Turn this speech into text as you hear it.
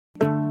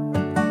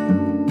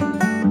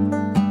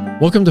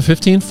Welcome to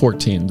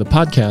 1514, the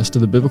podcast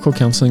of the Biblical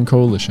Counseling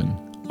Coalition.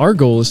 Our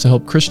goal is to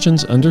help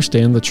Christians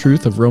understand the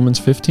truth of Romans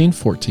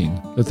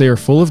 15:14, that they are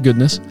full of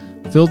goodness,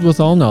 filled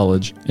with all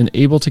knowledge, and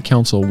able to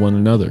counsel one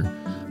another.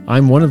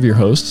 I'm one of your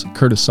hosts,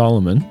 Curtis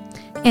Solomon.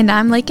 And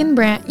I'm Lakin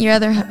Brandt, your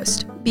other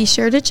host. Be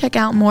sure to check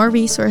out more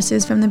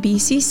resources from the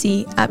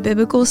BCC at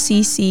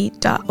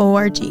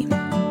biblicalcc.org.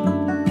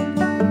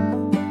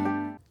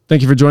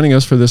 Thank you for joining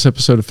us for this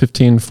episode of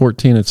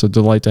 1514. It's a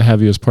delight to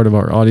have you as part of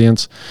our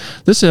audience.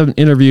 This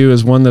interview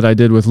is one that I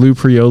did with Lou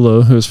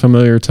Priolo, who is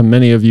familiar to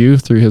many of you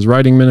through his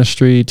writing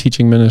ministry,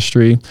 teaching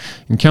ministry,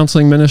 and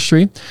counseling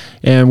ministry.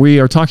 And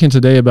we are talking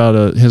today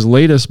about his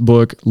latest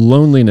book,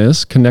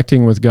 Loneliness,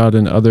 Connecting with God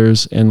and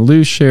Others. And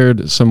Lou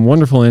shared some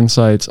wonderful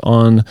insights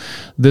on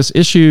this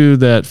issue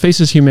that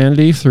faces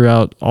humanity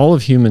throughout all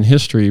of human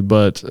history,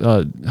 but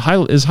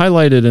is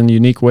highlighted in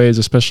unique ways,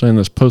 especially in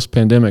this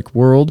post-pandemic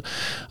world.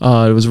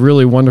 It was a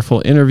really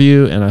wonderful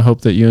interview, and I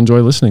hope that you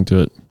enjoy listening to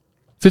it.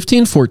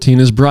 1514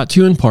 is brought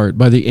to you in part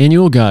by the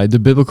annual guide to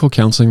biblical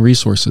counseling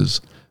resources.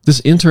 This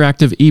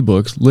interactive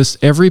ebook lists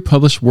every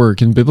published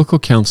work in biblical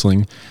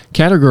counseling,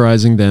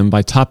 categorizing them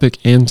by topic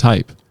and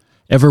type.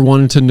 Ever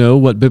wanted to know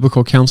what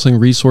biblical counseling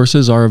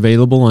resources are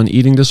available on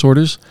eating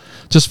disorders?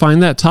 Just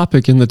find that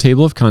topic in the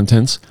table of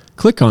contents,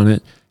 click on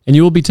it, and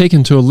you will be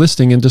taken to a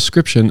listing and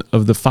description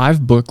of the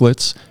 5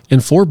 booklets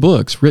and 4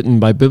 books written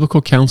by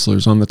biblical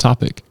counselors on the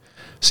topic.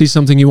 See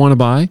something you want to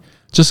buy?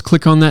 Just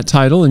click on that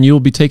title and you will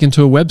be taken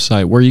to a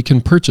website where you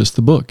can purchase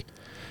the book.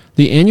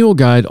 The annual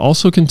guide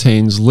also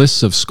contains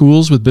lists of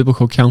schools with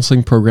biblical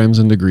counseling programs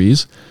and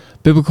degrees,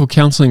 biblical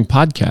counseling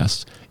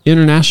podcasts,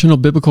 international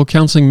biblical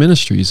counseling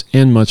ministries,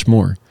 and much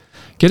more.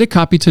 Get a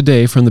copy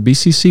today from the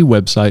BCC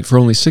website for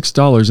only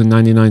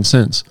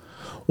 $6.99.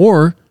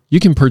 Or you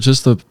can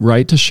purchase the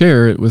right to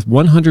share it with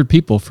 100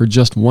 people for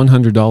just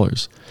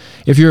 $100.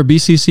 If you're a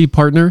BCC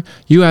partner,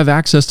 you have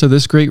access to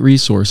this great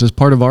resource as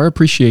part of our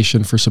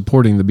appreciation for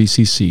supporting the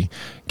BCC.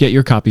 Get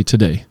your copy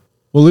today.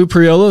 Well, Lou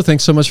Priolo,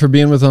 thanks so much for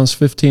being with us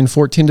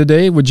 1514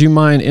 today. Would you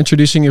mind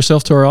introducing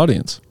yourself to our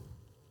audience?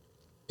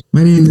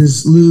 My name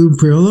is Lou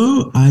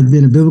Priolo. I've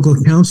been a biblical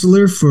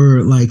counselor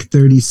for like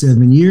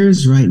 37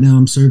 years. Right now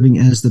I'm serving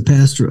as the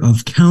pastor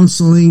of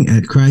counseling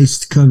at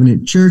Christ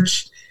Covenant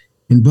Church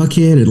in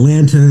Buckhead,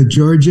 Atlanta,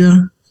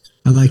 Georgia.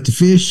 I like to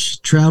fish,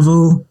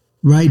 travel,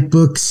 write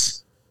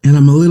books, and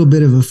I'm a little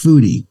bit of a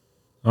foodie.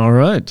 All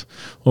right.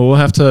 Well, we'll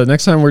have to,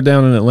 next time we're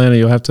down in Atlanta,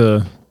 you'll have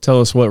to tell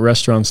us what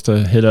restaurants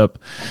to hit up.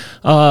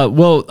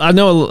 Well, I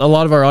know a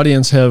lot of our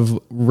audience have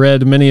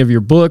read many of your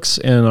books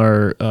and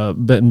are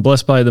been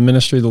blessed by the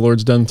ministry the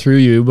Lord's done through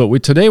you.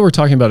 But today we're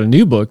talking about a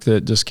new book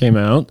that just came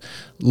out,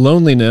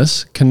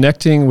 Loneliness,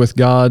 Connecting with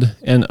God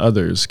and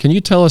Others. Can you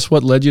tell us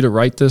what led you to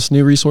write this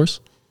new resource?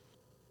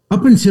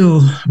 Up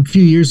until a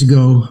few years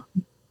ago,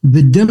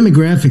 the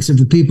demographics of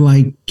the people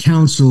I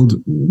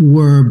counseled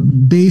were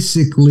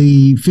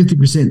basically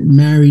 50%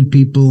 married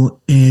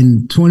people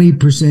and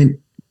 20%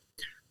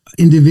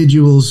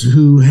 individuals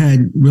who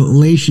had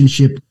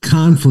relationship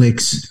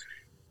conflicts,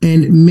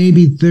 and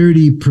maybe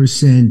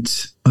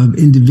 30% of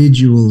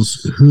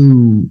individuals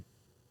who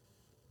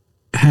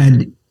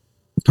had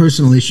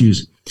personal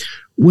issues.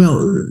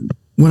 Well,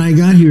 when I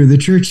got here, the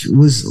church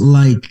was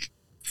like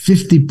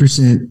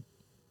 50%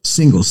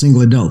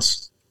 single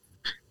adults.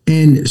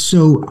 And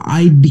so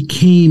I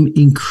became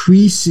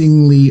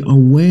increasingly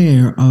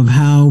aware of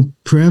how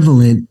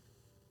prevalent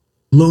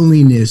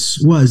loneliness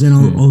was.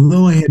 And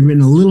although I had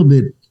written a little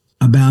bit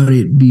about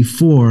it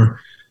before,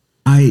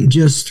 I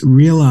just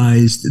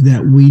realized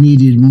that we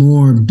needed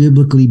more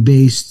biblically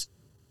based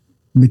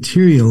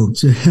material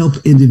to help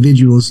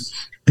individuals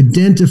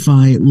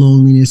identify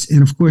loneliness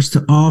and, of course,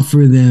 to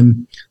offer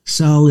them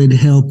solid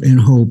help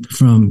and hope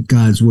from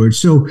God's word.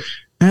 So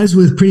as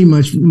with pretty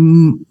much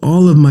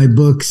all of my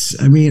books,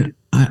 I mean,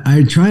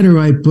 I try to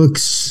write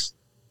books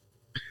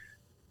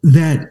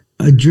that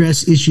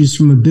address issues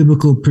from a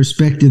biblical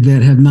perspective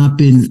that have not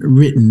been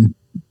written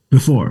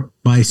before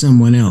by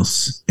someone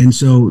else. And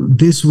so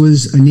this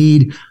was a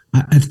need.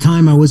 At the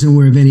time, I wasn't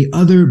aware of any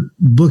other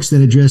books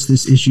that address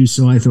this issue,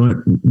 so I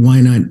thought,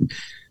 why not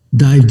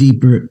dive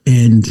deeper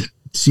and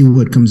see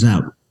what comes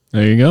out?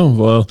 There you go.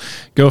 Well,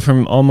 go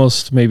from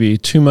almost maybe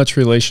too much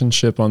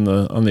relationship on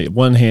the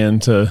one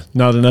hand to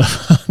not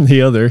enough on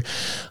the other.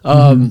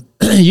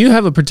 You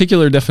have a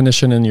particular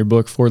definition in your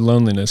book for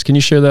loneliness. Can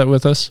you share that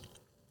with us?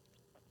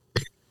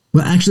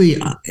 Well, actually,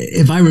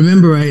 if I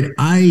remember right,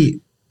 I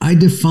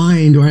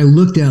defined, or I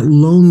looked at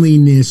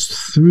loneliness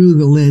through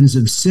the lens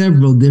of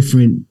several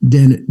different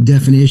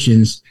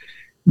definitions.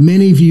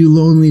 Many view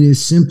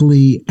loneliness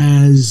simply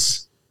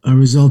as a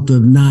result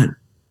of not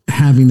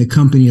having the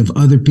company of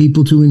other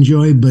people to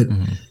enjoy, but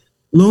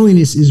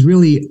loneliness is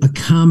really a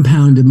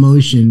compound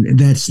emotion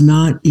that's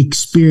not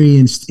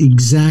experienced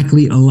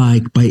exactly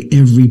alike by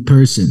every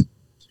person.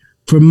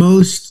 For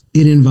most,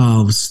 it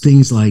involves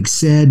things like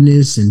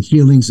sadness and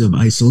feelings of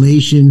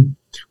isolation.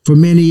 For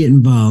many, it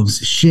involves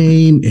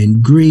shame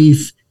and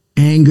grief,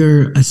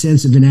 anger, a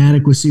sense of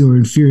inadequacy or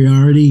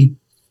inferiority.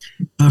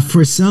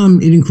 For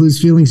some, it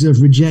includes feelings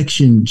of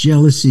rejection,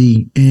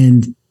 jealousy,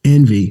 and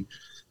envy.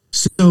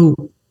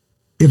 So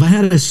if I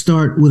had to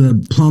start with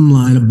a plumb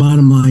line, a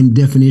bottom line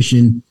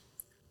definition,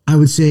 I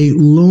would say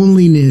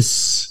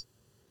loneliness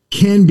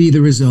can be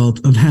the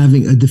result of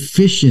having a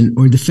deficient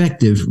or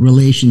defective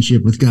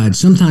relationship with God.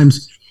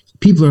 Sometimes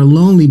people are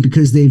lonely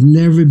because they've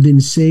never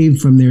been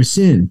saved from their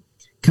sin.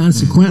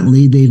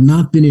 Consequently, they've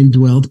not been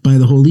indwelt by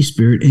the Holy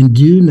Spirit and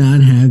do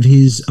not have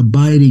his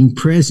abiding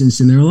presence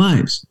in their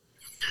lives.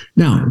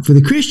 Now, for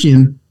the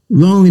Christian,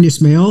 loneliness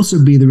may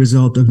also be the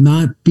result of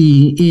not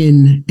being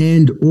in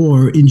and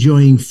or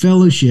enjoying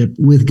fellowship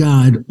with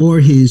God or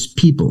his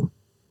people.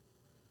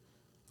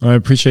 I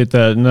appreciate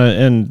that.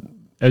 And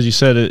as you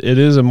said, it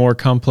is a more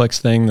complex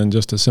thing than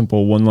just a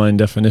simple one-line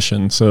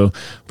definition. So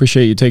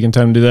appreciate you taking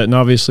time to do that. And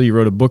obviously you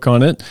wrote a book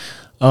on it.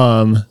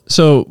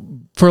 So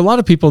for a lot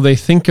of people, they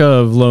think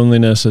of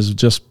loneliness as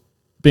just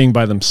being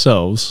by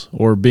themselves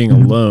or being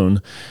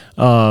alone.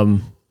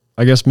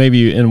 I guess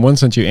maybe in one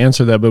sense you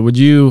answer that, but would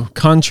you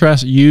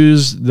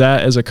use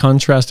that as a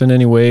contrast in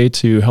any way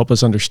to help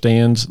us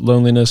understand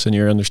loneliness and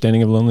your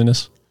understanding of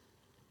loneliness?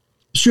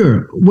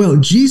 Sure. Well,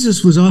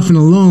 Jesus was often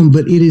alone,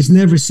 but it is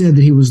never said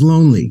that he was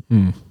lonely.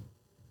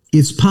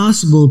 It's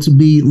possible to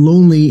be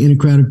lonely in a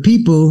crowd of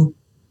people.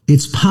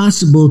 It's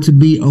possible to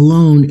be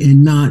alone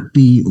and not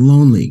be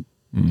lonely.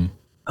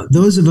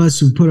 Those of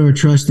us who put our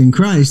trust in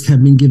Christ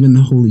have been given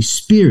the Holy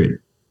Spirit.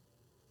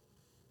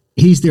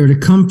 He's there to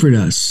comfort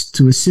us,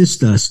 to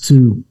assist us,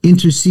 to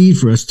intercede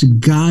for us, to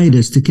guide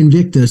us, to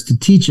convict us, to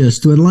teach us,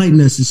 to enlighten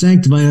us, to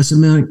sanctify us,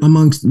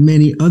 amongst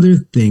many other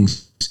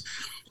things,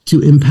 to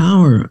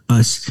empower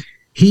us.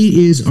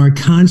 He is our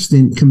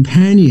constant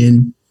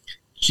companion.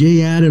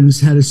 Jay Adams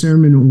had a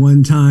sermon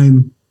one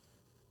time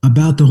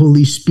about the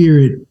Holy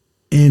Spirit,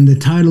 and the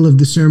title of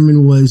the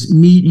sermon was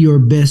Meet Your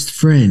Best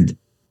Friend.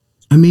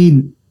 I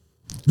mean,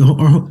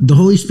 the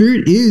Holy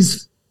Spirit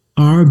is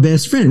our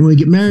best friend. When we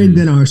get married,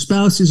 then our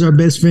spouse is our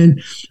best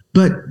friend.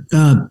 But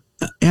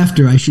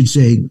after, I should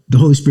say, the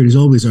Holy Spirit is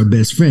always our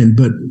best friend,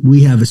 but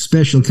we have a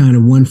special kind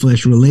of one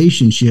flesh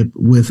relationship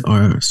with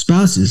our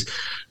spouses.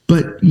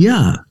 But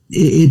yeah,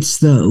 it's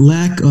the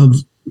lack of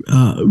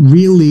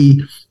really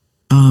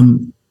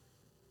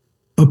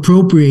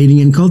appropriating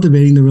and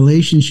cultivating the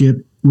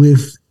relationship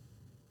with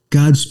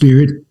God's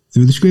Spirit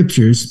through the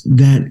scriptures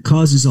that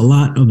causes a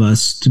lot of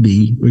us to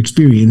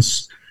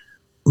experience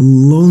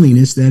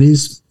loneliness that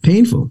is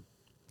painful.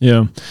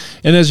 Yeah.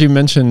 And as you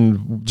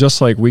mentioned,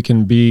 just like we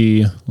can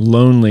be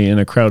lonely in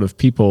a crowd of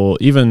people,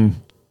 even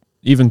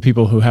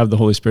people who have the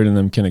Holy Spirit in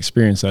them can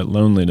experience that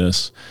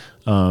loneliness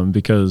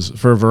because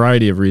for a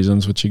variety of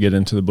reasons, which you get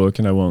into the book,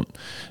 and I won't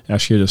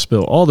ask you to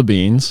spill all the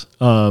beans,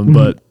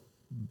 but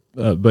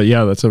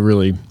yeah, that's a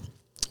really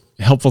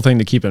helpful thing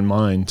to keep in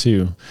mind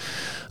too.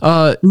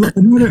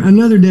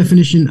 Another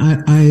definition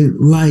I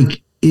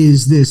like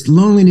is this: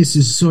 loneliness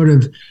is sort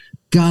of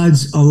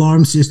God's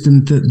alarm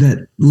system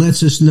that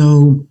lets us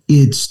know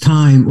it's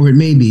time, or it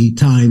may be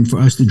time, for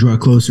us to draw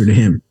closer to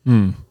him.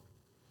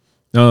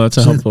 No, that's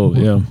helpful,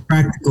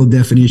 practical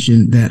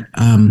definition that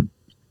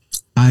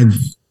I've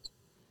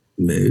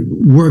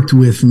worked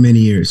with for many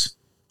years.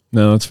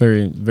 No, it's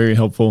very, very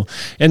helpful.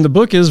 And the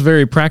book is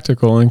very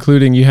practical,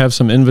 including you have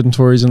some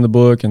inventories in the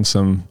book and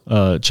some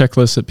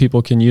checklists that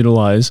people can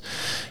utilize.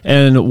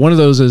 And one of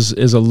those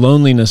is a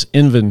loneliness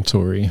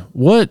inventory.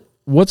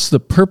 What's the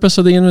purpose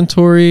of the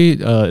inventory?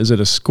 Is it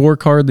a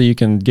scorecard that you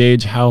can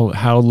gauge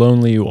how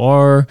lonely you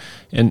are?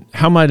 And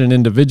how might an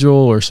individual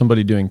or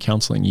somebody doing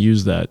counseling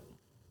use that?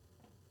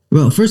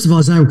 Well, first of all,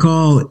 as I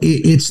recall,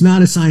 it's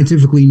not a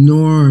scientifically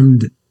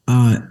normed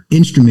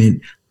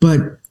instrument, but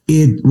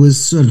it was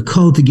sort of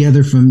culled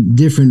together from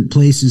different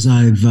places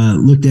I've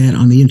looked at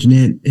on the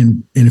internet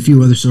and a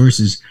few other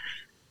sources.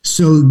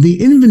 So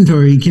the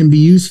inventory can be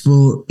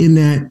useful in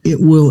that it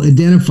will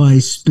identify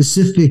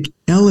specific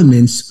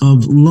elements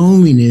of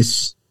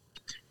loneliness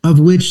of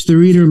which the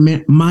reader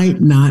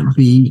might not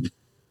be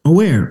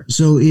aware.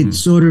 So it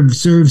sort of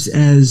serves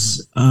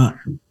as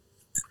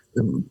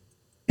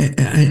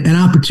an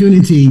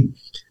opportunity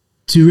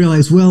to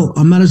realize, well,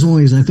 I'm not as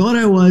lonely as I thought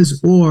I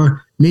was,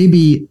 or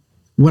maybe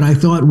what I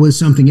thought was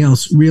something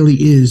else really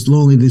is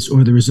loneliness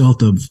or the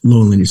result of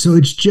loneliness. So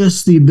it's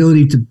just the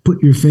ability to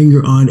put your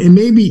finger on and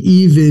maybe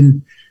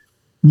even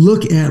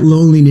look at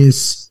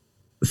loneliness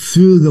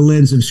through the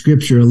lens of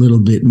scripture a little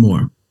bit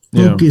more.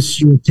 Focus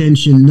your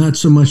attention not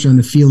so much on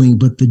the feeling,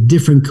 but the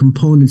different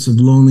components of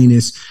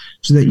loneliness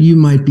so that you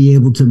might be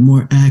able to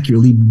more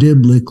accurately,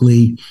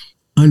 biblically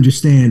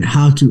understand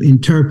how to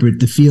interpret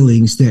the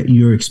feelings that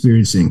you're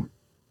experiencing.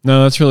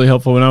 No, that's really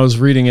helpful. When I was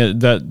reading it,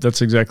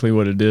 that's exactly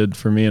what it did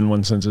for me in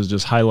one sense, is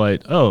just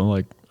highlight,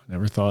 I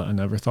never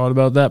thought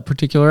about that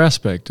particular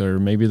aspect, or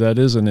maybe that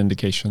is an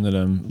indication that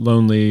I'm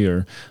lonely,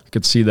 or I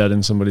could see that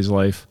in somebody's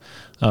life.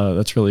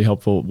 That's really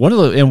helpful. One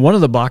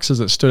of the boxes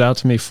that stood out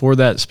to me for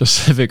that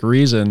specific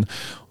reason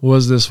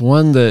was this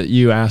one that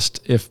you asked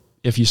if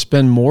you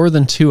spend more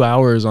than 2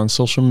 hours on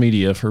social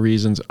media for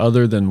reasons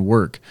other than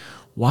work,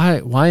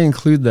 why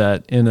include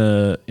that in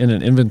an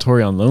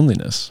inventory on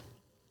loneliness?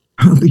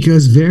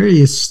 Because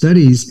various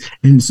studies,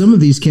 and some of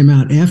these came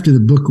out after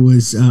the book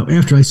was,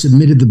 after I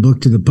submitted the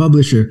book to the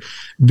publisher,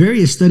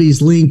 various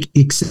studies link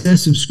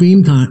excessive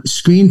screen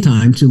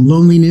time to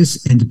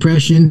loneliness and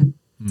depression.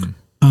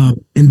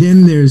 And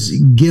then there's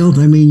guilt.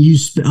 I mean,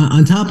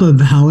 on top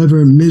of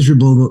however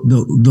miserable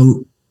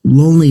the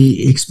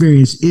lonely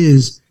experience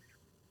is,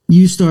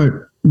 you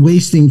start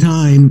wasting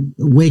time,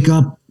 wake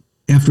up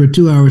after a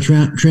 2-hour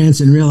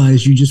trance and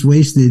realize you just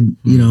wasted,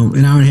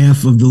 an hour and a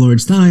half of the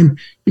Lord's time.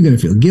 You're going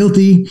to feel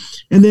guilty.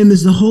 And then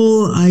there's the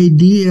whole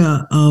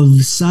idea of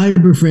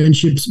cyber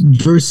friendships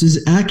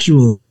versus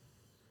actual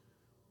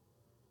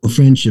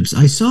friendships.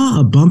 I saw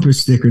a bumper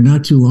sticker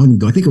not too long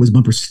ago. I think it was a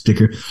bumper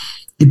sticker.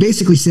 It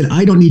basically said,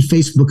 "I don't need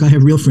Facebook. I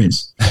have real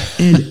friends."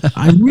 And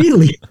I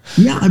really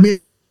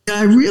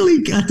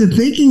got to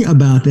thinking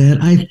about that.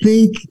 I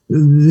think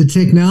the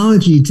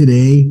technology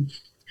today,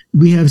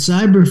 we have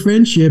cyber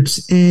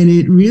friendships, and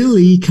it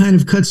really kind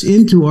of cuts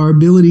into our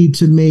ability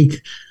to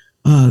make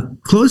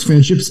close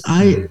friendships.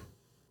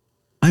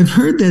 I've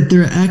heard that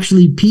there are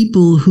actually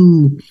people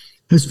who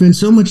have spent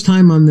so much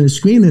time on the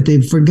screen that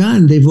they've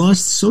forgotten, they've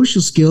lost social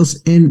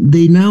skills, and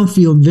they now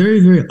feel very,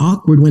 very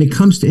awkward when it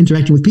comes to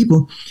interacting with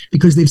people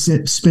because they've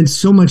spent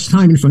so much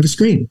time in front of a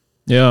screen.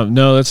 Yeah,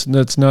 no, that's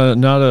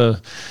not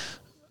a.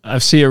 I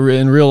see it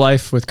in real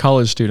life with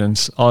college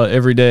students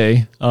every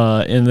day,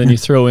 and then you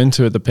throw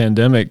into it the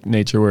pandemic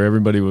nature where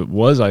everybody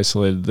was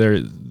isolated.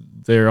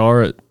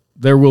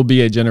 There will be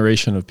a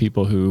generation of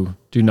people who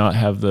do not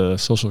have the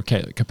social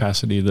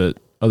capacity that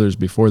others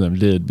before them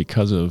did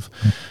because of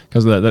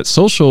that. That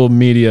social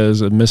media is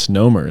a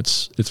misnomer.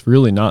 It's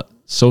really not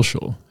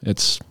social.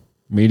 It's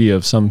media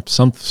of some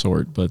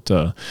sort. But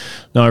no,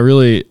 I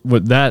really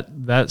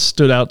that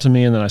stood out to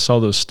me, and then I saw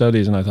those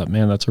studies, and I thought,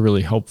 man, that's a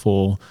really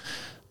helpful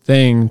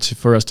thing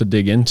for us to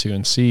dig into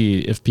and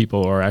see if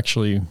people are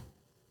actually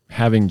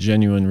having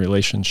genuine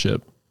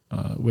relationship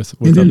with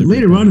and then other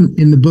later people. On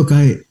in the book,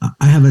 I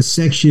have a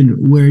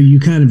section where you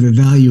kind of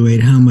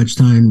evaluate how much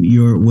time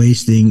you're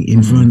wasting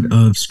in front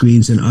of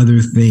screens and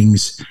other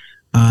things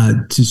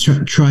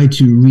to try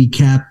to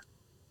recap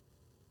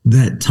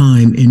that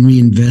time and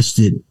reinvest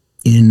it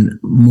in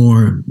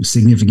more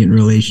significant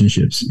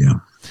relationships.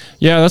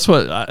 Yeah, that's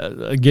what,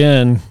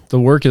 again, the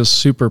work is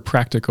super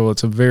practical.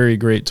 It's a very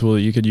great tool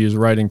that you could use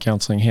writing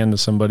counseling, hand to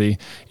somebody.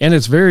 And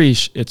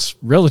it's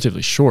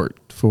relatively short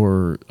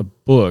for a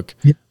book.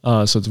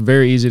 So it's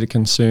very easy to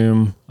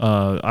consume.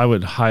 I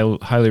would highly,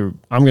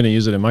 I'm going to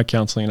use it in my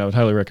counseling, and I would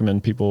highly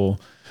recommend people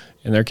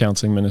in their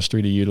counseling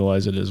ministry to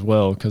utilize it as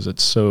well, because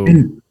it's so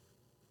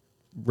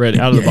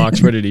out of the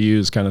box, ready to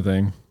use kind of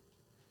thing.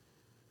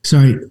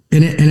 Sorry.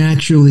 And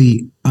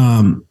actually,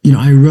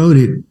 I wrote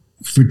it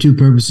for two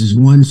purposes.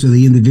 One, so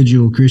the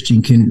individual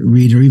Christian can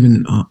read, or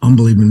even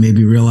unbeliever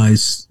maybe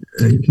realize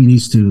he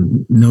needs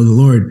to know the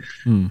Lord,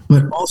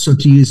 but also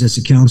to use as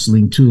a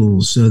counseling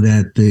tool so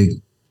that the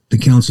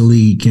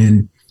counselee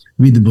can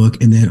read the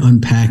book and then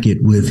unpack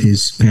it with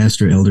his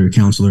pastor, elder,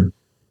 counselor.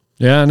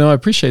 Yeah, no, I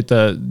appreciate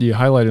that. You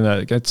highlighting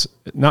that. It's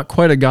not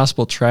quite a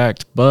gospel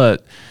tract,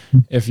 but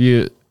if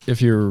you're,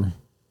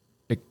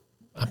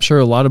 I'm sure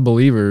a lot of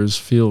believers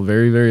feel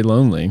very, very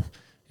lonely,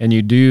 and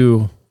you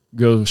do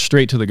go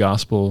straight to the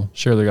gospel,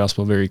 share the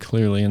gospel very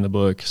clearly in the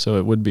book. So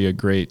it would be a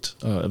great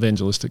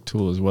evangelistic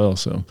tool as well.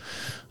 So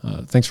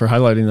thanks for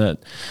highlighting that.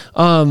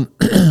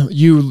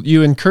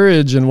 You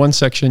encourage, in one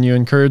section, you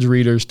encourage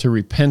readers to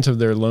repent of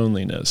their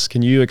loneliness.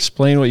 Can you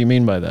explain what you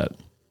mean by that?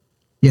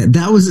 Yeah,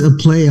 that was a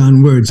play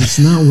on words. It's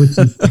not what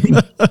you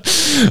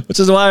think. Which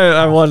is why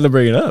I wanted to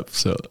bring it up.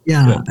 So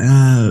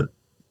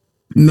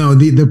no,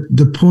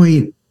 the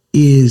point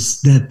is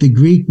that the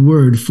Greek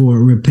word for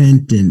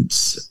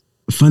repentance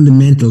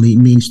fundamentally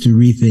means to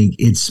rethink.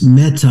 It's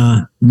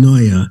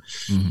metanoia.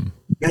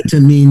 Meta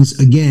means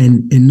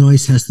again, and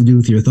nous has to do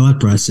with your thought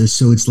process.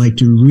 So it's like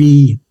to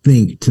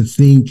rethink, to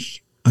think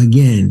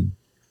again.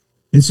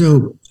 And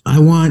so I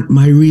want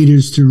my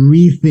readers to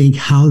rethink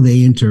how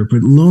they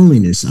interpret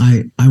loneliness.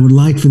 I would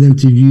like for them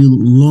to view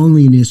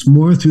loneliness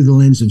more through the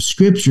lens of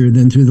Scripture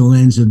than through the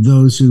lens of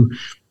those who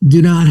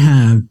do not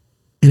have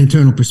an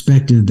eternal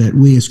perspective that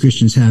we as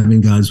Christians have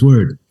in God's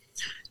Word.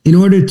 In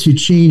order to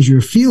change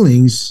your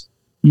feelings,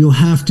 you'll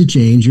have to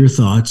change your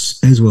thoughts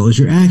as well as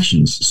your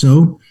actions.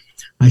 So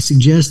I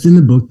suggest in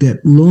the book that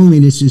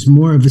loneliness is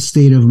more of a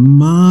state of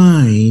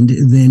mind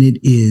than it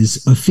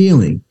is a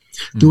feeling.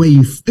 The way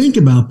you think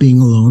about being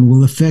alone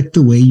will affect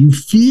the way you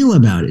feel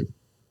about it.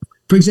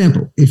 For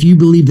example, if you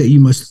believe that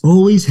you must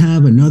always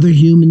have another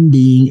human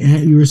being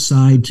at your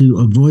side to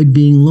avoid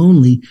being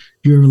lonely,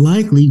 you're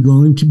likely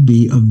going to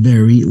be a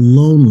very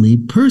lonely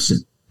person.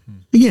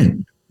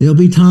 Again, there'll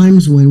be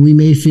times when we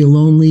may feel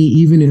lonely,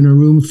 even in a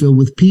room filled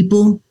with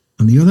people.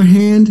 On the other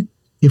hand,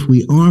 if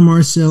we arm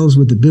ourselves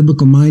with the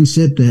biblical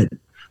mindset that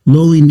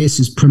loneliness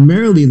is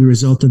primarily the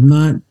result of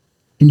not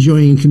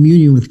enjoying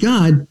communion with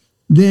God,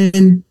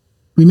 then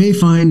we may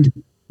find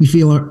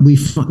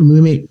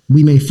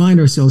we may find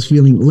ourselves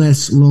feeling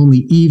less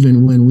lonely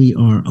even when we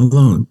are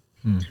alone.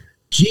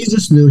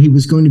 Jesus knew he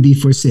was going to be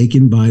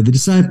forsaken by the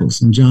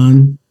disciples. In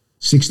John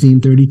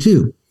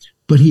 16:32.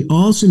 But he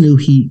also knew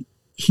he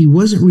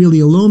wasn't really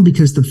alone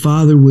because the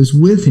Father was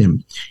with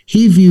him.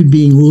 He viewed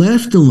being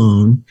left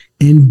alone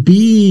and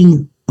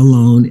being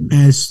alone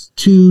as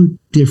two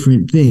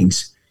different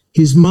things.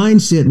 His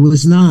mindset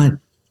was not,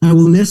 I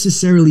will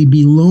necessarily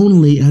be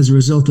lonely as a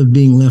result of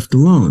being left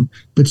alone,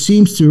 but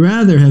seems to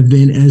rather have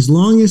been, as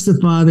long as the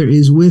Father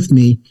is with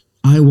me,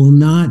 I will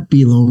not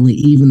be lonely,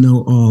 even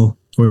though all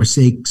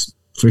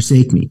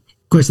forsake me.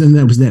 Of course, then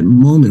that was that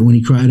moment when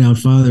he cried out,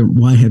 Father,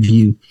 why have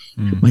you,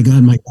 my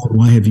God,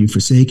 why have you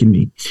forsaken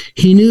me?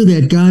 He knew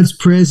that God's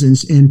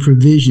presence and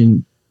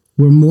provision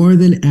were more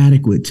than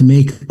adequate to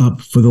make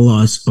up for the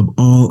loss of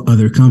all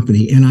other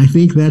company. And I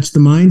think that's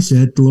the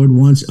mindset the Lord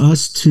wants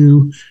us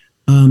to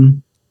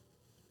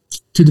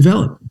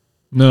develop.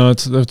 No,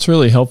 that's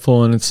really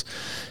helpful, and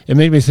it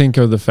made me think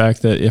of the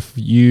fact that if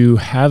you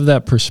have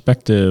that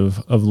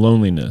perspective of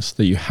loneliness,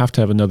 that you have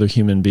to have another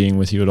human being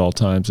with you at all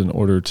times in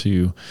order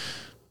to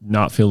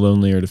not feel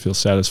lonely or to feel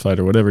satisfied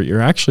or whatever, you're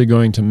actually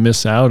going to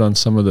miss out on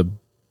some of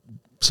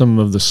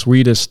the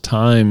sweetest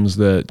times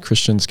that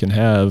Christians can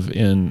have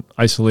in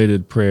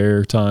isolated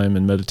prayer time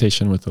and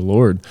meditation with the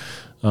Lord,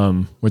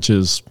 which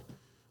is,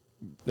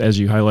 as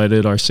you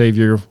highlighted, our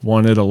Savior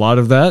wanted a lot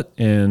of that.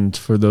 And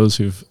for those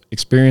who've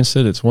experienced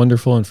it, it's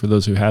wonderful. And for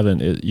those who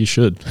haven't, you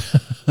should.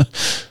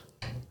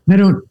 I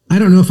don't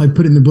know if I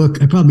put it in the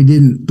book. I probably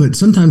didn't, but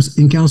sometimes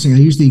in counseling, I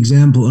use the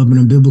example of an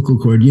umbilical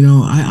cord. You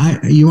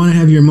want to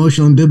have your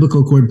emotional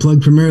umbilical cord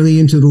plugged primarily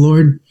into the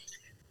Lord,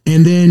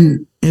 and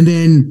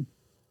then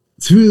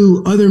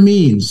through other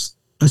means,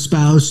 a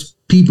spouse,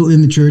 people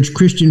in the church,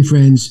 Christian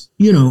friends,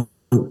 you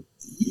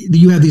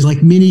have these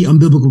like mini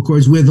umbilical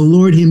cords where the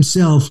Lord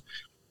himself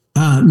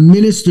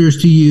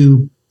ministers to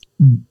you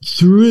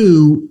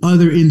through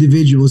other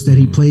individuals that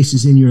he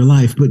places in your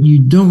life. But you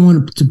don't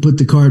want to put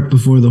the cart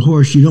before the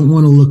horse. You don't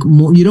want to look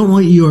more, you don't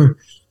want your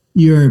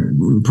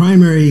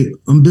primary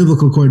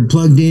umbilical cord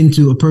plugged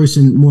into a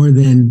person more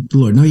than the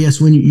Lord. Now,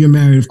 yes, when you're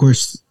married, of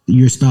course,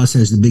 your spouse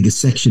has the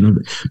biggest section of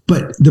it.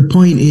 But the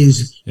point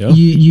is,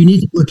 you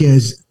need to look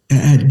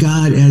at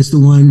God as the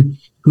one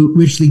who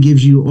richly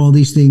gives you all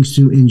these things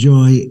to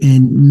enjoy,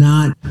 and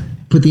not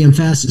put the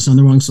emphasis on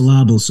the wrong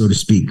syllable, so to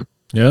speak.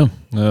 Yeah,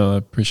 no, I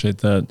appreciate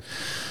that.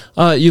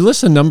 You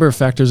list a number of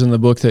factors in the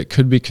book that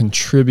could be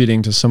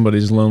contributing to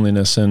somebody's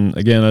loneliness. And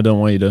again, I don't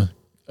want you to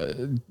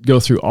go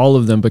through all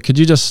of them, but could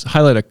you just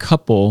highlight a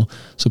couple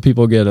so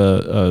people get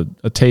a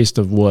taste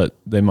of what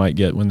they might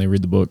get when they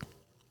read the book?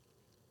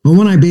 Well,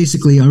 one I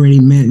basically already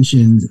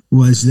mentioned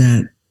was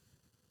that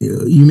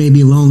you may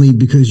be lonely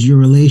because your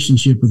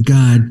relationship with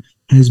God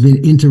has been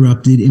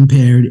interrupted,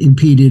 impaired,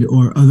 impeded,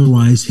 or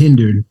otherwise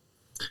hindered.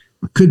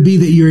 Could be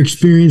that you're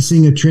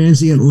experiencing a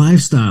transient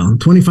lifestyle.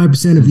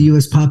 25% of the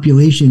U.S.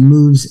 population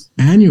moves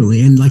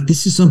annually. And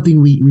this is something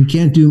we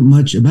can't do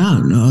much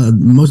about. The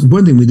most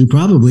important thing we do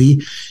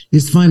probably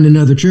is to find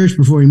another church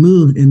before we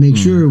move and make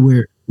sure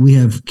we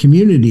have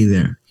community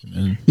there.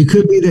 Amen. It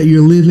could be that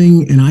you're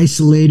living an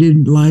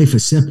isolated life, a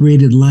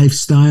separated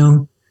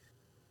lifestyle.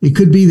 It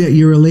could be that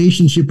your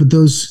relationship with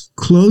those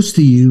close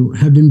to you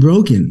have been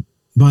broken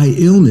by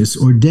illness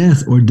or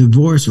death or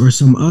divorce or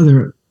some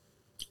other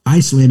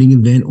isolating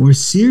event or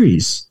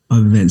series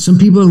of events. Some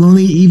people are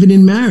lonely even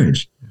in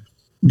marriage.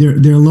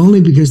 They're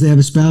lonely because they have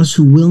a spouse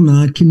who will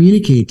not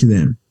communicate to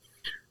them.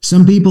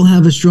 Some people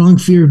have a strong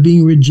fear of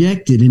being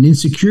rejected and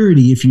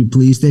insecurity, if you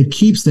please, that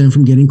keeps them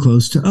from getting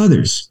close to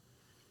others.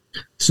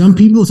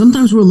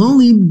 Sometimes we're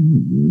lonely,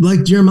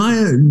 like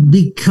Jeremiah,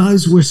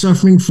 because we're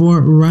suffering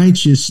for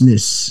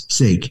righteousness'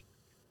 sake.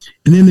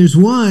 And then there's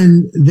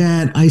one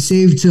that I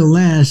saved till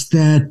last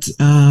that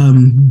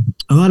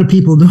a lot of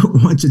people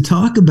don't want to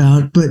talk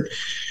about, but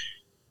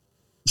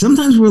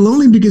sometimes we're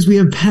lonely because we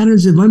have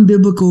patterns of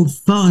unbiblical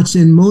thoughts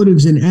and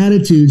motives and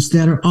attitudes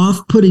that are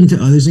off-putting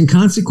to others and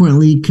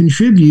consequently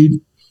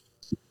contribute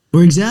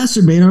or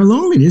exacerbate our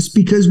loneliness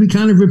because we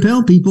kind of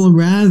repel people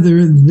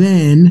rather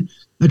than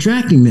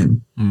attracting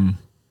them.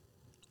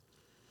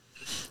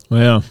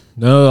 Well,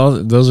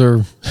 no, those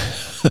are...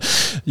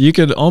 You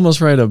could almost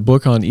write a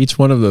book on each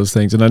one of those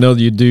things. And I know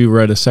that you do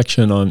write a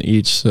section on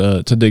each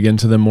to dig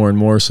into them more and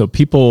more. So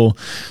people,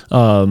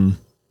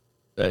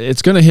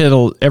 it's going to hit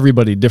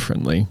everybody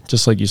differently.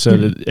 Just like you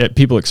said,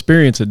 people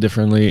experience it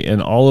differently.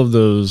 And all of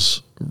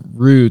those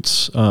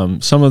roots,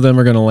 some of them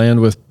are going to land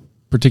with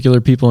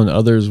particular people and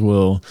others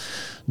will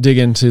dig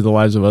into the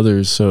lives of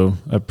others. So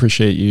I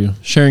appreciate you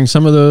sharing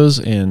some of those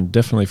and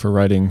definitely for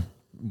writing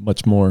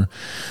much more.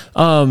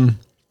 In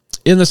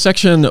the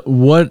section,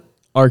 what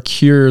are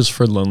cures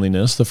for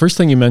loneliness? The first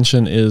thing you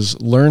mention is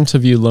learn to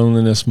view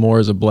loneliness more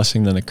as a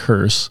blessing than a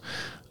curse.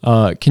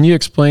 Can you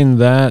explain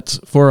that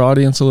for our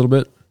audience a little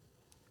bit?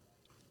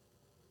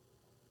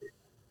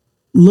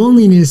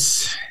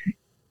 Loneliness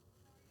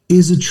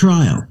is a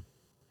trial,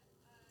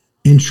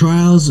 and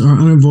trials are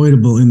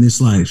unavoidable in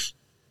this life.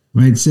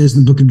 Right? It says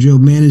in the book of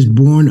Job, man is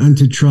born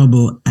unto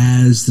trouble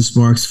as the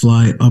sparks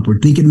fly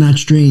upward. Think it not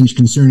strange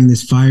concerning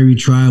this fiery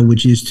trial,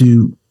 which is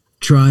to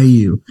try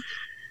you.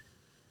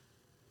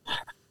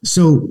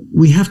 So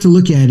we have to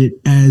look at it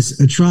as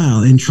a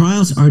trial, and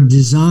trials are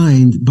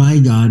designed by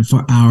God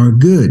for our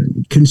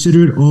good.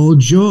 Consider it all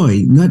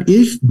joy, not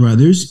if,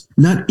 brothers,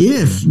 not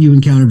if you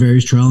encounter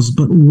various trials,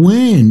 but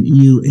when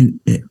you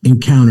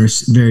encounter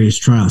various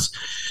trials.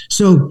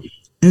 So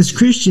as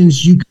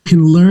Christians, you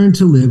can learn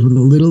to live with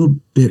a little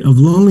bit of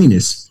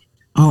loneliness.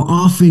 I'll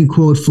often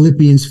quote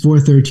Philippians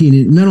 4:13,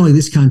 in not only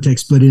this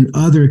context, but in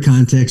other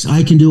contexts.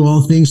 I can do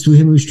all things through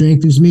him who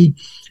strengthens me.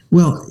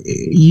 Well,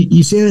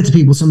 you say that to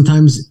people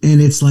sometimes, and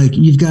it's like,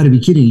 you've got to be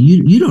kidding.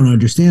 You don't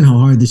understand how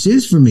hard this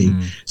is for me.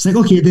 It's like,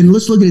 okay, then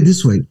let's look at it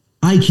this way.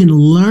 I can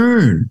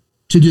learn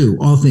to do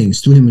all things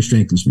through him who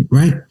strengthens me,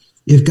 right?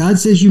 If God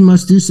says you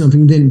must do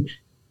something, then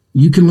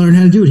you can learn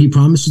how to do it. He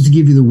promises to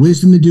give you the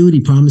wisdom to do it.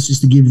 He promises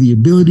to give you the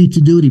ability to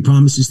do it. He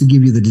promises to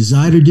give you the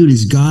desire to do it.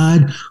 It's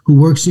God who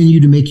works in you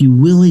to make you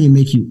willing and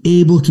make you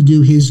able to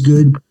do his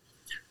good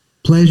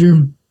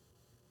pleasure.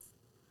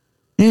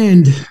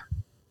 And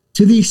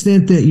to the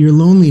extent that your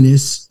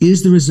loneliness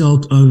is the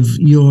result of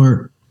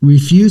your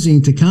refusing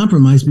to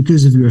compromise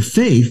because of your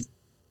faith,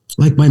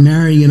 like by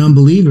marrying an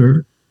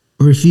unbeliever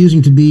or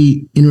refusing to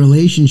be in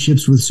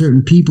relationships with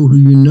certain people who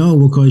you know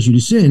will cause you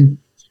to sin,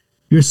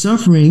 your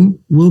suffering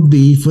will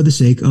be for the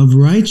sake of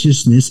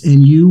righteousness,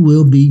 and you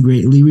will be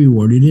greatly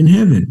rewarded in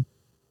heaven.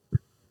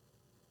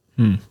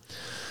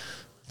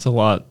 It's a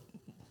lot.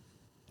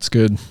 It's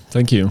good.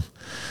 Thank you.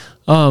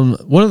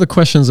 One of the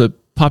questions that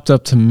popped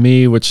up to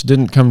me, which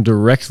didn't come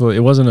directly,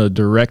 it wasn't a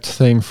direct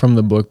thing from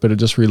the book, but it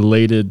just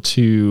related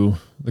to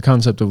the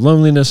concept of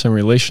loneliness and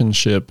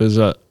relationship, is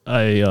the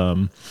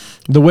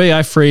way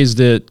I phrased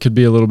it could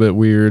be a little bit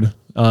weird,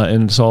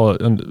 and so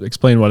I'll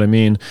explain what I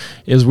mean,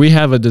 is we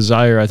have a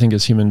desire, I think,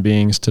 as human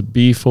beings to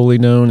be fully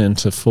known and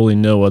to fully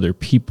know other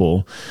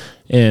people.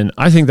 And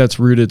I think that's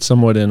rooted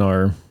somewhat in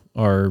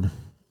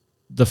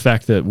the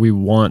fact that we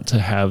want to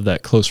have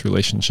that close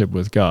relationship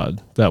with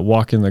God, that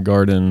walk in the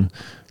garden,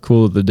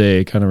 cool of the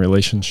day kind of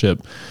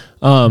relationship.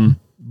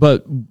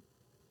 But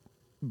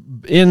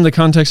in the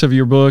context of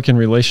your book and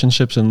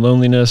relationships and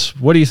loneliness,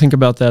 what do you think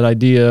about that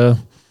idea?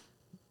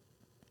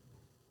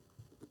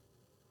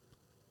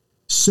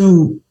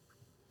 So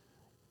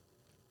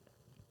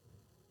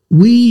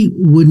we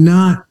would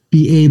not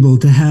be able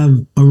to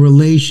have a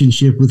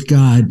relationship with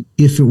God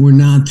if it were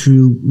not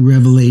through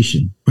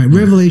revelation, right? Mm-hmm.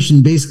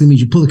 Revelation basically means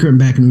you pull the curtain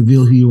back and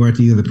reveal who you are to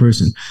the other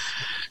person.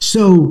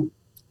 So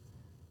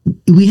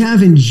we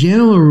have in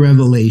general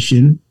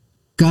revelation,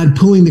 God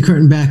pulling the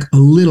curtain back a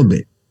little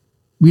bit.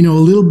 We know a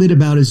little bit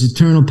about his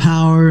eternal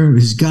power,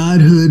 his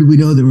godhood. We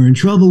know that we're in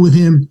trouble with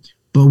him,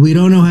 but we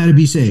don't know how to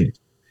be saved.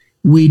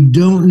 We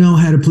don't know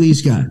how to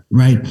please God,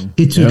 right?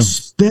 It took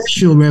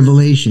special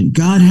revelation.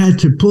 God had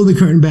to pull the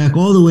curtain back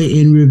all the way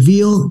and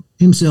reveal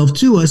himself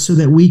to us so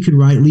that we could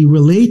rightly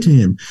relate to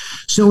him.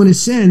 So in a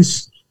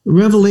sense,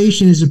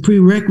 revelation is a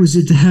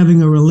prerequisite to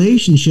having a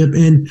relationship.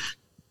 And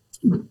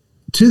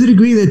to the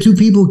degree that two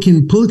people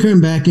can pull the curtain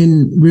back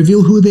and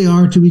reveal who they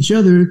are to each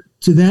other,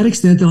 to that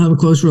extent, they'll have a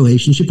close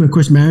relationship. And of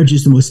course, marriage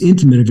is the most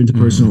intimate of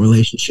interpersonal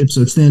relationships.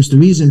 So it stands to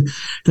reason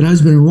that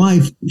husband and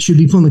wife should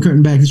be pulling the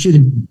curtain back. It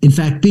should, in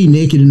fact, be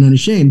naked and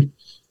unashamed.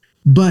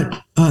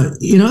 But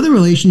in other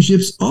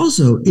relationships,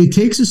 also, it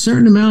takes a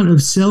certain amount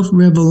of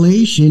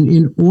self-revelation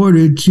in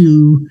order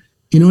to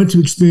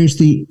experience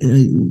the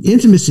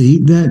intimacy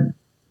that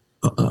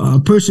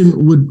a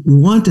person would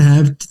want to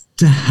have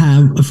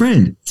a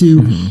friend,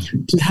 to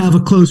have a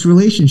close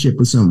relationship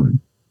with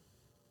someone.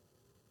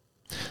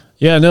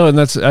 Yeah, no, and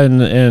that's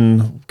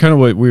and kind of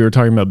what we were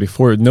talking about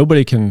before.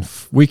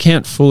 We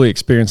can't fully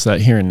experience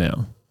that here and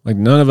now. Like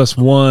none of us,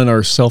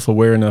 are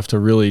self-aware enough to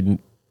really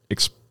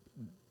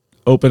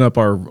open up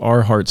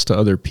our hearts to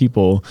other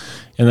people,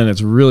 and then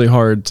it's really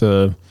hard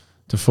to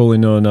fully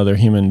know another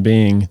human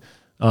being.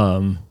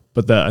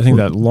 But I think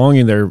that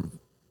longing there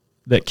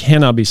that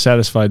cannot be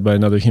satisfied by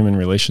another human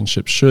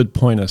relationship should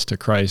point us to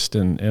Christ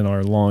and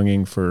our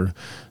longing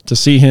to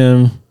see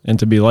him and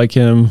to be like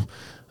him.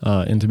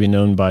 And to be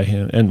known by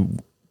him.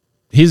 And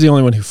he's the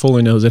only one who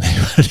fully knows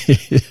anybody.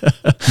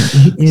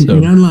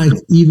 And unlike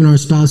even our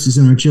spouses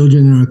and our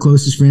children and our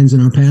closest friends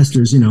and our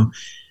pastors,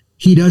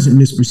 he doesn't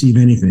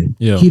misperceive anything.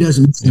 Yeah. He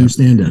doesn't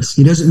misunderstand us.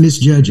 He doesn't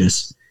misjudge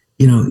us.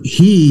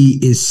 He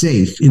is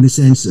safe in the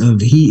sense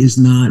of he is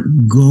not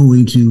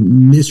going to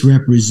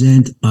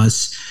misrepresent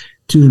us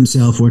to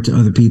himself or to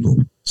other people.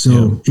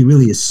 So it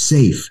really is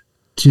safe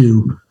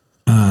to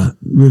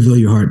reveal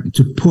your heart,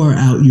 to pour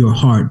out your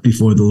heart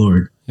before the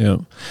Lord. Yeah.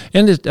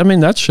 And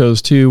that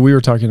shows too, we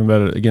were talking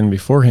about it again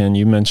beforehand.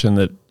 You mentioned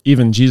that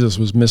even Jesus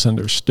was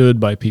misunderstood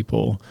by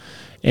people.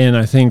 And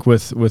I think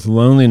with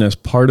loneliness,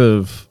 part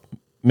of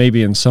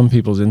maybe in some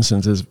people's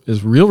instances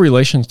is real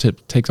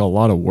relationship takes a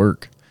lot of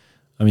work.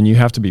 I mean, you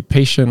have to be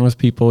patient with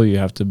people. You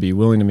have to be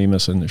willing to be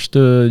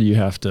misunderstood. You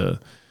have to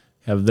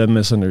have them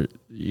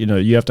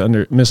you have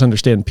to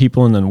misunderstand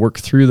people and then work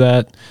through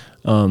that.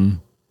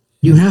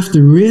 You have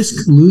to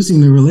risk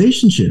losing the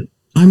relationship.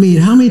 I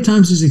mean, how many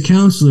times as a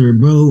counselor,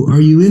 bro,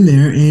 are you in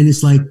there and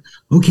it's like,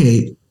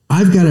 okay,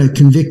 I've got to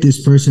convict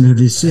this person of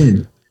his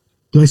sin.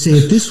 Do I say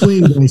it this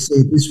way or do I say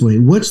it this way?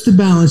 What's the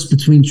balance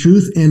between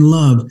truth and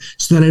love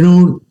so that I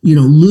don't,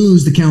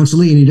 lose the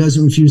counselee and he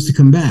doesn't refuse to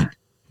come back?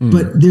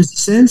 But there's a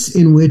sense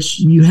in which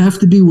you have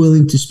to be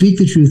willing to speak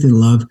the truth in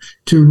love,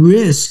 to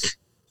risk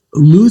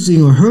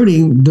losing or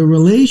hurting the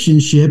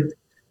relationship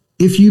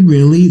if you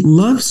really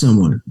love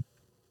someone.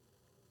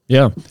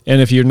 Yeah. And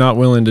if you're not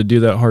willing to do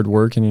that hard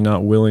work and you're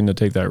not willing to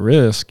take that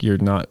risk, you're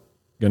not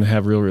going to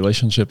have a real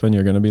relationship and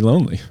you're going to be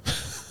lonely.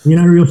 You're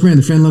not a real friend.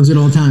 The friend loves at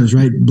all times,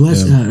 right?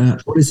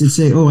 What does it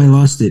say? Oh, I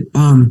lost it.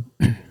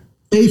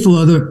 Faithful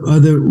are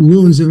the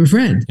wounds of a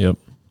friend. Yep.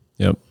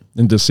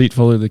 And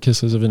deceitful are the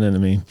kisses of an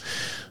enemy.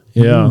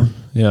 Yeah.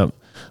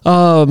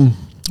 Well,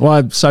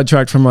 I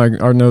sidetracked from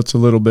our notes a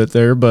little bit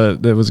there,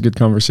 but it was a good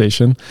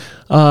conversation.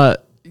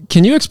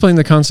 Can you explain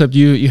the concept?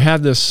 You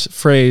had this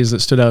phrase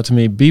that stood out to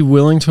me: be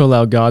willing to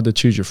allow God to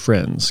choose your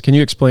friends. Can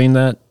you explain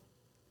that?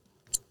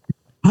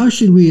 How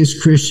should we as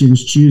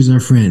Christians choose our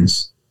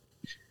friends?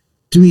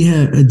 Do we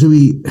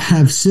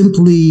have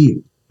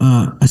simply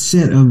a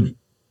set of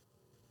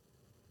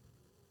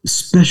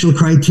special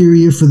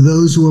criteria for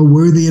those who are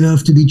worthy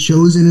enough to be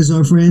chosen as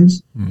our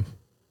friends?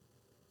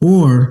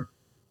 Or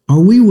are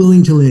we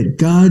willing to let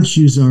God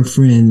choose our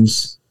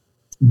friends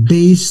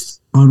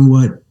based on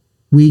what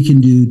we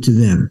can do to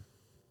them,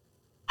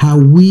 how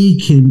we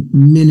can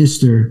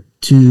minister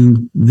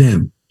to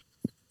them?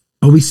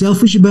 Are we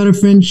selfish about our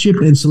friendship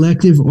and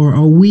selective, or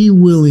are we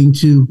willing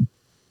to,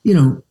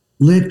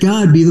 let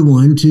God be the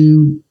one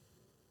to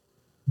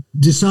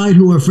decide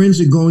who our friends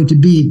are going to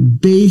be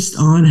based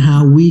on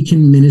how we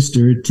can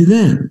minister to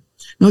them?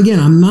 Now, again,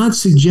 I'm not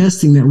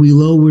suggesting that we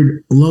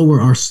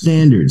lower our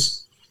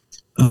standards.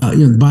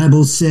 The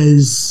Bible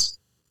says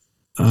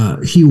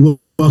he who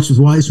walks with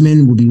wise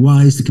men will be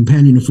wise. The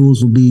companion of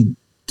fools will be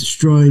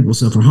destroyed, will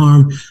suffer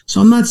harm.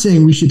 So I'm not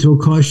saying we should throw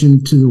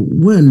caution to the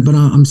wind, but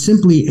I'm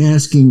simply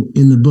asking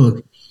in the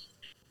book,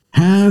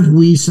 have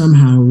we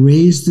somehow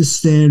raised the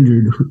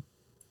standard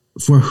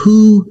for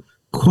who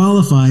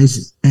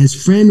qualifies as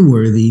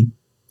friend-worthy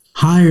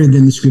higher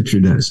than the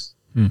Scripture does?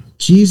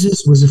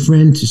 Jesus was a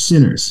friend to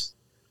sinners.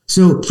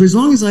 So for as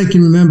long as I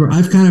can remember,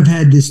 I've kind of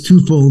had this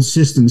twofold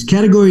systems: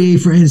 Category A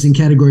friends and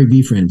Category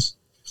B friends.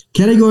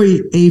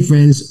 Category A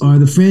friends are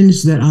the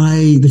friendships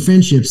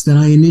that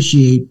I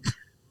initiate,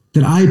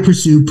 that I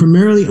pursue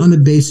primarily on the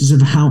basis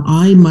of how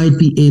I might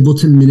be able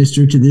to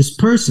minister to this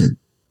person,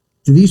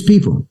 to these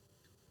people.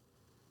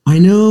 I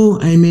know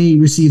I may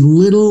receive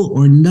little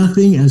or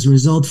nothing as a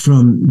result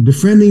from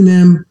befriending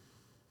them,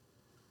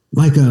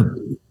 like a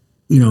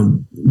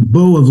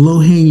bow of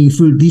low-hanging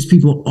fruit, these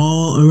people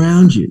all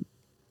around you.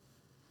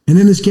 And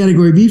then there's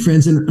Category B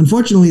friends, and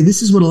unfortunately,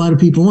 this is what a lot of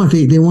people want.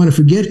 They want to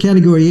forget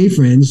Category A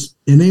friends,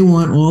 and they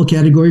want all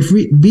Category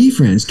B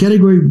friends.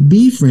 Category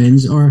B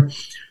friends are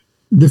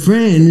the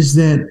friends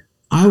that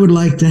I would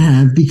like to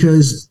have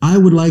because I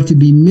would like to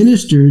be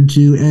ministered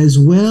to, as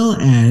well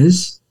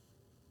as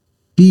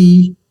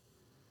be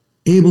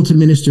able to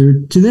minister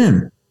to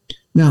them.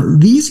 Now,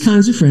 these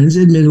kinds of friends,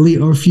 admittedly,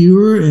 are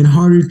fewer and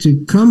harder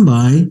to come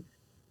by.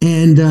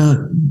 And,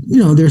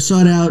 they're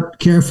sought out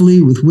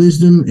carefully with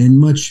wisdom and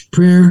much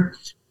prayer.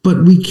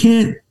 But we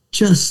can't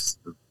just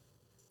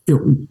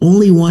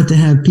only want to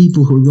have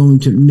people who are going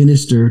to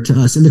minister to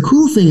us. And the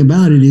cool thing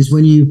about it is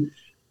when you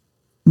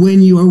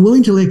are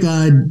willing to let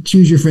God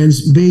choose your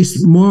friends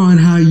based more on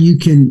how you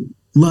can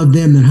love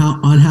them than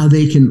on how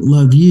they can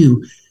love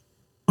you,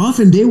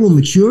 often they will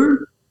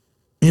mature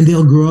and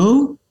they'll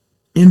grow.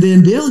 And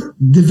then they'll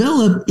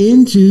develop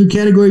into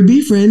Category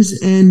B friends,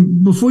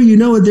 and before you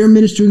know it, they're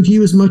ministering to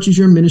you as much as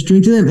you're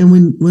ministering to them. And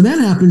when that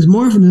happens,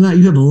 more often than not,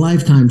 you have a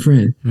lifetime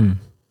friend.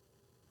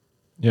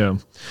 Yeah.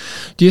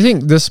 Do you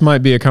think this might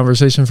be a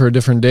conversation for a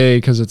different day?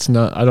 Because it's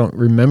not, I don't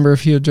remember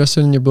if you addressed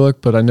it in your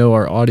book, but I know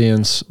our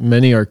audience,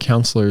 many are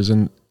counselors,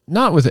 and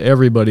not with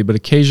everybody, but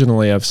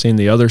occasionally I've seen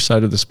the other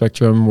side of the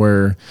spectrum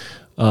where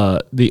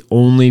the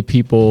only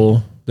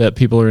people that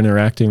people are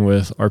interacting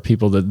with are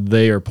people that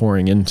they are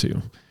pouring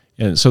into.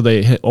 And so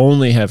they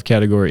only have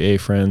Category A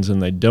friends,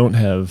 and they don't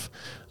have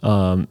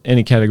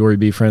any Category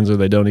B friends, or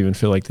they don't even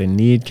feel like they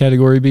need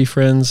Category B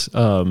friends.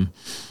 Do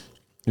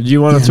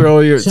you want to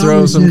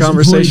throw some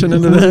conversation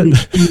into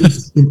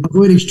that?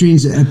 Avoid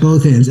extremes at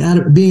both ends.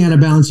 Being out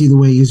of balance either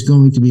way is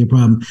going to be a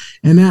problem.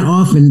 And that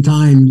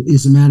oftentimes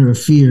is a matter of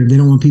fear. They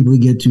don't want people to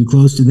get too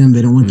close to them.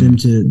 They don't want them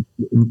to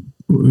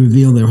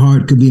reveal their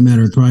heart. Could be a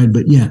matter of pride.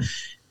 But yeah,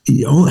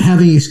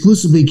 having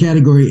exclusively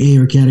Category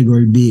A or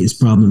Category B is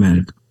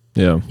problematic.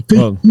 Yeah.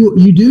 Well,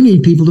 you do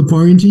need people to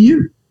pour into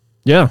you.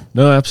 Yeah,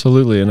 no,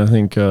 absolutely. And I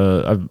think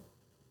I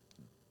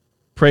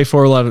pray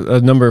for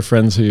a number of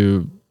friends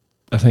who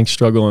I think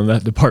struggle in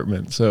that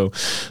department. So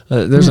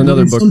there's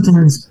another book.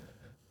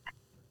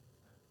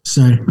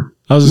 Sorry.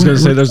 I was just going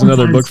to say there's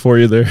another book for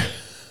you there.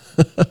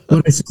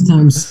 What I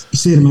sometimes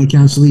say to my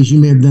counselees, you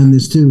may have done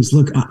this too, is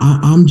look,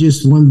 I'm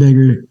just one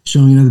beggar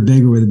showing another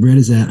beggar where the bread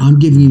is at. I'm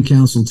giving you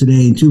counsel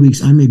today. In 2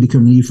 weeks, I may be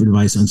coming to you for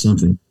advice on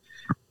something.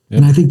 Yep.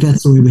 And I think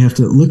that's the way we have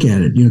to look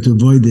at it, to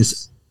avoid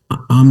this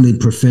I'm the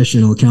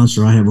professional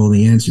counselor. I have all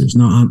the answers.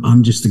 No,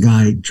 I'm just a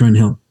guy trying to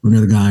help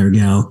another guy or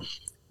gal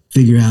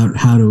figure out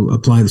how to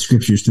apply the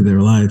scriptures to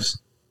their lives.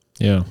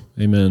 Yeah.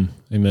 Amen.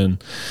 Amen.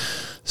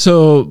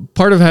 So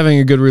part of having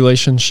a good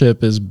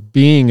relationship is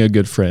being a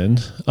good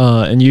friend.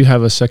 And you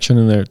have a section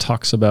in there that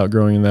talks about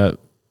growing in that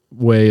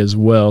way as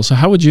well. So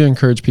how would you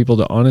encourage people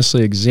to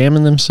honestly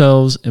examine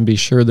themselves and be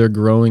sure they're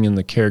growing in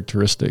the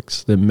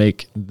characteristics that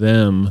make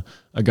them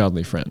a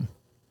godly friend?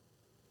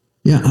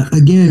 Yeah,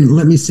 again,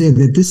 let me say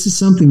that this is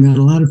something that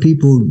a lot of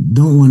people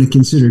don't want to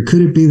consider. Could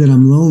it be that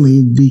I'm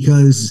lonely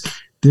because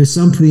there's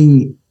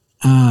something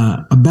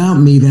about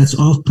me that's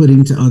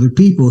off-putting to other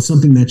people,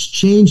 something that's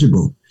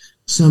changeable,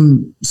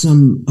 some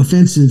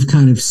offensive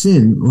kind of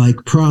sin like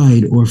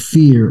pride or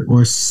fear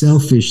or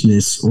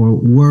selfishness or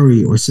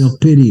worry or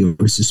self-pity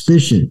or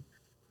suspicion,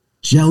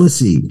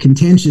 jealousy,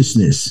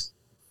 contentiousness.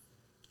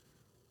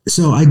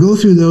 So I go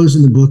through those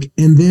in the book,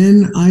 and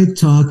then I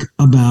talk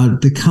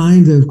about the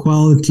kind of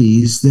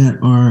qualities that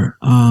are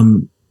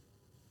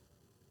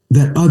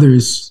that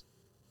others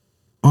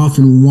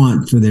often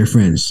want for their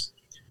friends.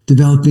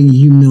 Developing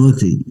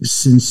humility,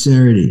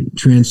 sincerity,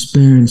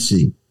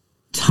 transparency,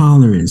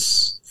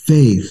 tolerance,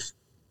 faith,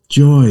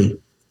 joy,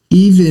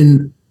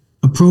 even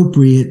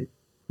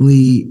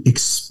appropriately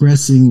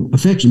expressing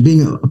affection,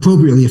 being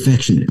appropriately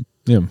affectionate.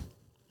 Yeah.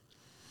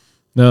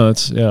 No,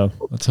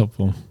 that's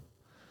helpful.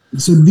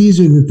 So these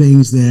are the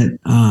things that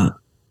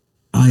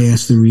I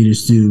ask the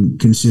readers to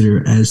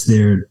consider as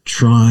they're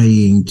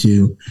trying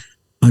to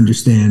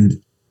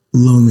understand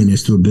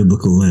loneliness through a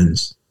biblical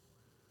lens.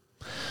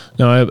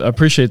 No, I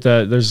appreciate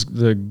that. There's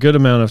the good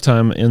amount of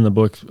time in the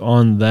book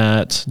on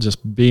that,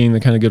 just being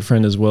the kind of good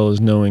friend as well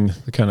as knowing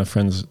the kind of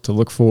friends to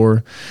look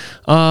for.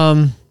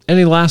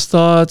 Any last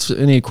thoughts?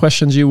 Any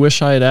questions you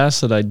wish I had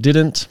asked that I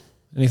didn't?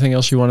 Anything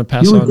else you want to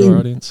pass on to our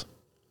audience?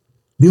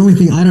 The only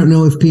thing, I don't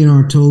know if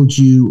P&R told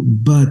you,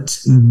 but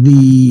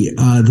the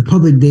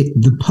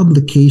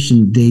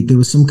publication date, there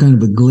was some kind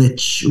of a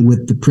glitch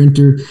with the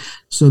printer.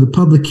 So the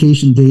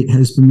publication date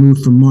has been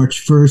moved from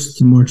March 1st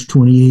to March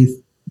 28th.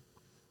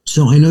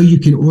 So I know you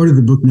can order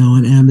the book now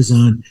on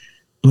Amazon,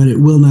 but it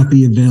will not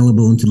be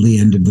available until the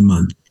end of the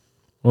month.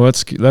 Well,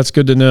 that's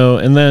good to know.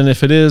 And then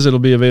if it is, it'll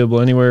be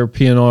available anywhere,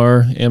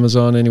 P&R,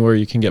 Amazon, anywhere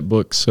you can get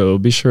books. So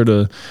be sure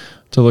to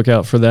look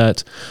out for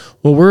that.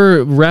 Well,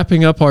 we're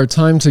wrapping up our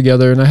time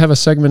together, and I have a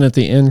segment at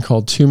the end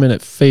called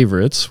 2-Minute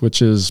Favorites,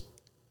 which is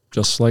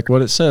just like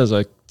what it says.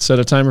 I set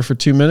a timer for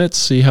 2 minutes,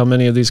 see how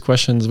many of these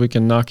questions we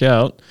can knock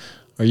out.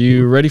 Are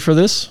you ready for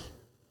this?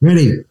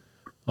 Ready.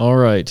 All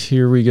right,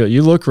 here we go.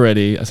 You look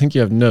ready. I think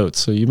you have notes,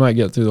 so you might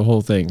get through the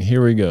whole thing.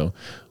 Here we go.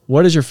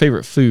 What is your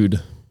favorite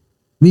food?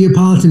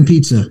 Neapolitan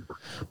pizza.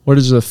 What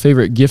is the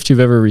favorite gift you've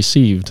ever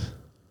received?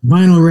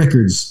 Vinyl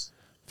records.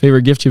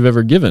 Favorite gift you've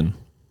ever given?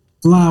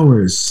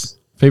 Flowers.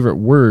 Favorite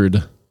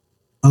word?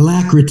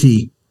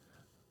 Alacrity.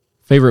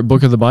 Favorite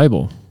book of the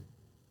Bible?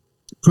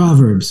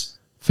 Proverbs.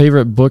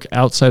 Favorite book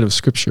outside of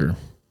Scripture?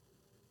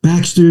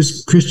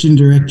 Baxter's Christian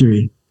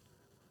Directory.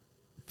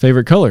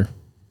 Favorite color?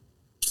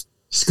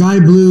 Sky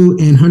blue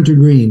and hunter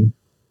green.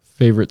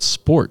 Favorite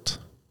sport?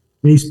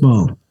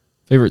 Baseball.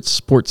 Favorite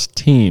sports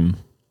team?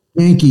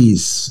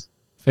 Yankees.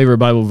 Favorite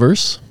Bible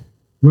verse?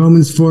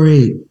 Romans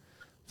 4:8.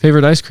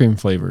 Favorite ice cream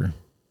flavor?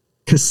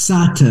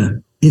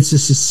 Cassata. It's a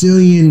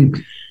Sicilian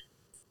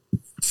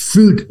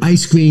fruit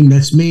ice cream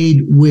that's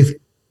made with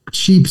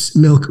sheep's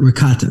milk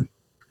ricotta.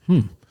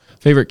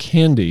 Favorite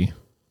candy?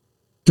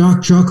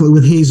 Dark chocolate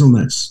with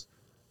hazelnuts.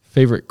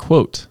 Favorite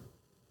quote?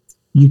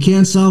 You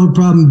can't solve a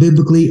problem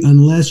biblically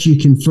unless you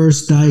can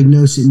first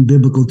diagnose it in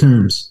biblical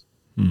terms.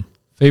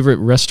 Favorite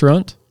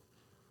restaurant?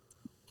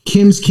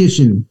 Kim's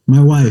Kitchen,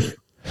 my wife.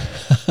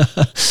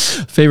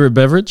 Favorite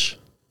beverage?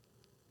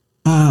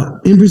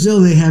 In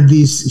Brazil, they have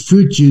these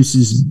fruit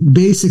juices.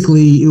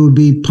 Basically, it would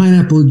be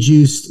pineapple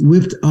juice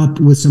whipped up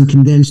with some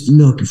condensed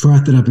milk and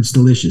frothed it up. It's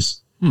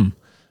delicious.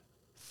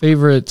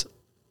 Favorite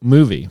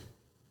movie?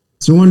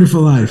 It's a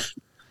Wonderful Life.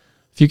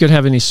 If you could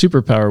have any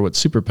superpower, what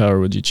superpower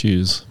would you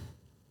choose?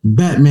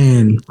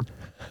 Batman.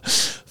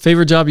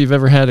 Favorite job you've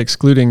ever had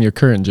excluding your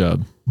current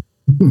job?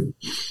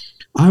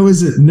 I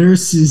was a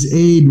nurse's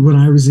aide when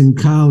I was in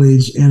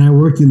college, and I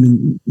worked in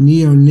the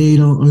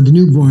neonatal or the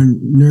newborn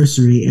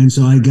nursery. And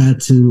so I got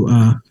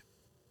to,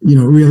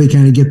 really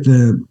kind of get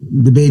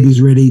the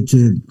babies ready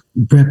to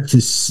prep to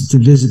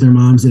visit their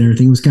moms and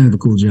everything. It was kind of a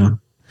cool job.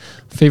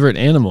 Favorite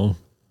animal?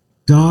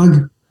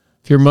 Dog.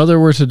 If your mother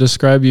were to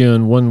describe you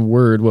in one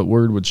word, what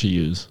word would she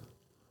use?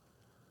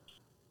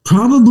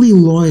 Probably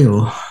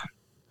loyal.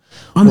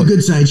 On the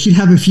good side, she'd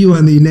have a few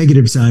on the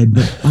negative side,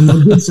 but on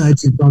the good side,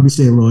 she'd probably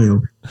say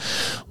loyal.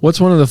 What's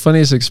one of the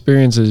funniest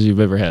experiences you've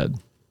ever had?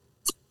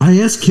 I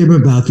asked Kim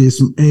about this,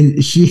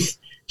 and she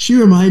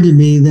reminded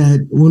me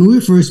that when we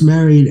were first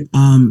married,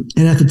 and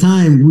at the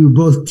time we were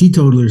both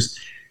teetotalers,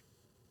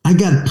 I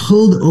got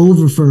pulled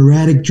over for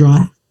erratic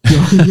driving.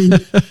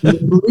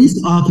 The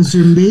police officer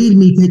made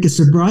me take a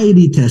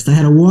sobriety test. I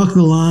had to walk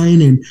the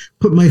line and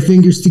put my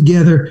fingers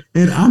together,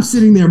 and I'm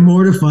sitting there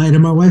mortified,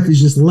 and my wife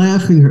is just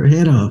laughing her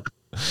head off.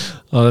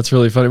 Oh, that's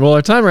really funny. Well,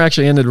 our timer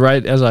actually ended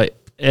right as I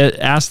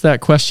asked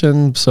that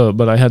question,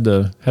 but I had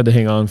to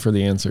hang on for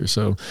the answer.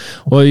 So,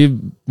 well,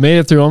 you made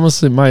it through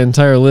almost my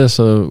entire list.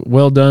 So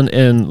well done.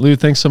 And Lou,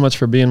 thanks so much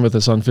for being with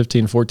us on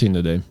 1514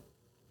 today.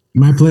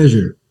 My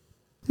pleasure.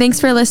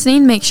 Thanks for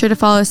listening. Make sure to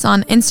follow us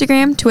on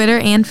Instagram, Twitter,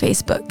 and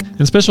Facebook.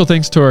 And special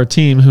thanks to our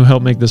team who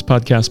helped make this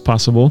podcast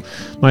possible.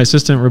 My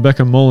assistant,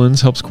 Rebecca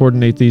Mullins, helps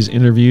coordinate these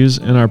interviews,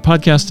 and our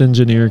podcast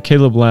engineer,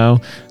 Caleb Lau,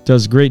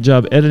 does a great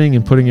job editing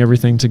and putting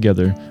everything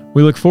together.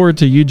 We look forward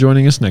to you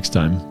joining us next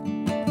time.